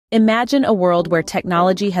Imagine a world where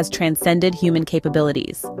technology has transcended human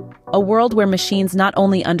capabilities. A world where machines not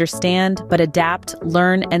only understand, but adapt,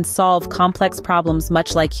 learn, and solve complex problems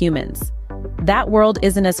much like humans. That world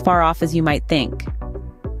isn't as far off as you might think.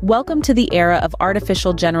 Welcome to the era of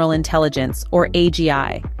artificial general intelligence, or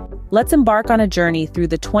AGI. Let's embark on a journey through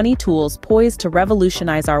the 20 tools poised to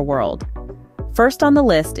revolutionize our world. First on the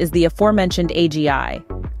list is the aforementioned AGI.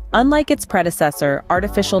 Unlike its predecessor,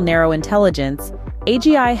 artificial narrow intelligence,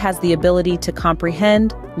 AGI has the ability to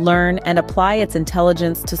comprehend, learn, and apply its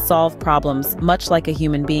intelligence to solve problems, much like a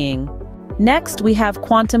human being. Next, we have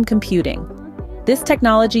quantum computing. This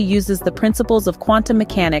technology uses the principles of quantum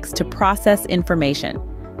mechanics to process information.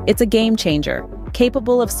 It's a game changer,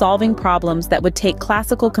 capable of solving problems that would take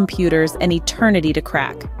classical computers an eternity to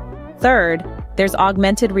crack. Third, there's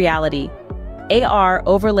augmented reality. AR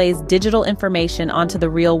overlays digital information onto the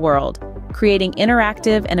real world, creating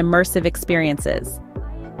interactive and immersive experiences.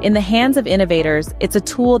 In the hands of innovators, it's a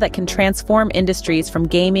tool that can transform industries from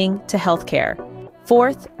gaming to healthcare.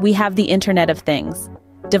 Fourth, we have the Internet of Things.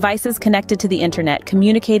 Devices connected to the internet,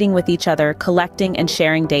 communicating with each other, collecting and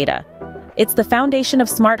sharing data. It's the foundation of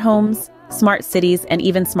smart homes, smart cities, and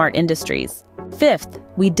even smart industries. Fifth,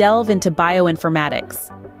 we delve into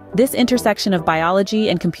bioinformatics. This intersection of biology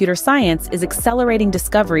and computer science is accelerating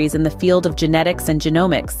discoveries in the field of genetics and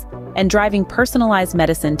genomics, and driving personalized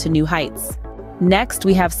medicine to new heights. Next,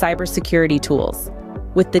 we have cybersecurity tools.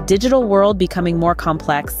 With the digital world becoming more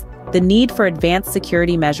complex, the need for advanced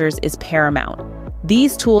security measures is paramount.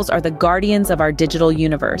 These tools are the guardians of our digital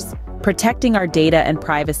universe, protecting our data and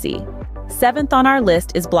privacy. Seventh on our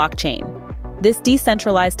list is blockchain. This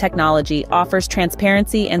decentralized technology offers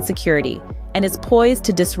transparency and security, and is poised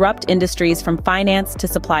to disrupt industries from finance to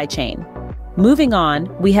supply chain. Moving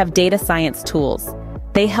on, we have data science tools.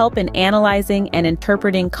 They help in analyzing and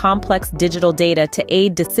interpreting complex digital data to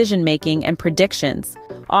aid decision-making and predictions,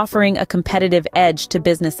 offering a competitive edge to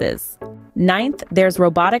businesses. Ninth, there's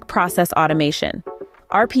robotic process automation.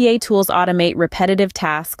 RPA tools automate repetitive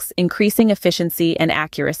tasks, increasing efficiency and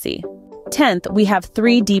accuracy. 10th, we have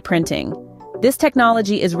 3D printing. This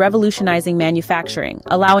technology is revolutionizing manufacturing,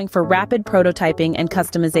 allowing for rapid prototyping and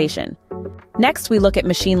customization. Next, we look at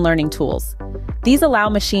machine learning tools. These allow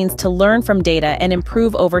machines to learn from data and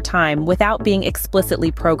improve over time without being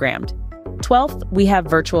explicitly programmed. 12th, we have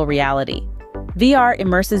virtual reality. VR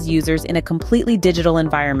immerses users in a completely digital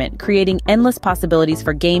environment, creating endless possibilities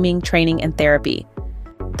for gaming, training, and therapy.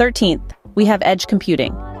 13th, we have edge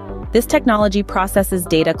computing. This technology processes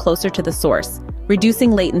data closer to the source,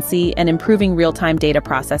 reducing latency and improving real-time data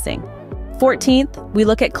processing. 14th, we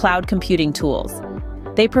look at cloud computing tools.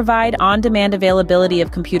 They provide on-demand availability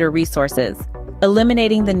of computer resources,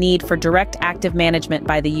 eliminating the need for direct active management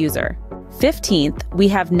by the user. 15th, we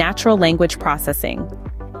have natural language processing.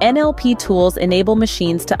 NLP tools enable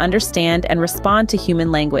machines to understand and respond to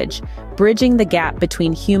human language, bridging the gap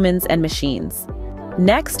between humans and machines.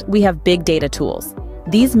 Next, we have big data tools.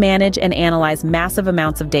 These manage and analyze massive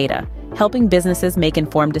amounts of data, helping businesses make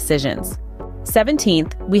informed decisions.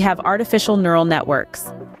 17th, we have artificial neural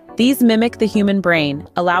networks. These mimic the human brain,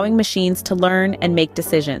 allowing machines to learn and make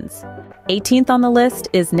decisions. 18th on the list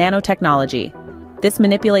is nanotechnology. This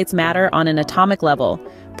manipulates matter on an atomic level,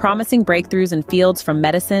 promising breakthroughs in fields from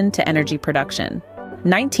medicine to energy production.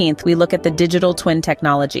 19th, we look at the digital twin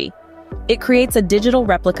technology. It creates a digital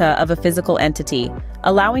replica of a physical entity,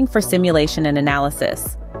 allowing for simulation and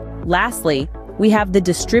analysis. Lastly, we have the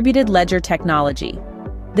distributed ledger technology.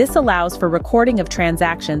 This allows for recording of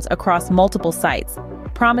transactions across multiple sites,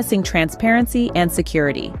 promising transparency and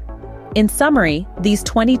security. In summary, these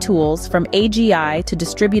 20 tools, from AGI to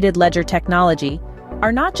distributed ledger technology,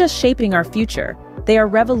 are not just shaping our future, they are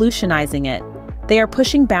revolutionizing it. They are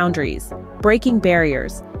pushing boundaries, breaking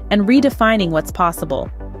barriers, and redefining what's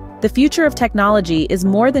possible. The future of technology is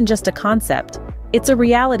more than just a concept, it's a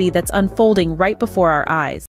reality that's unfolding right before our eyes.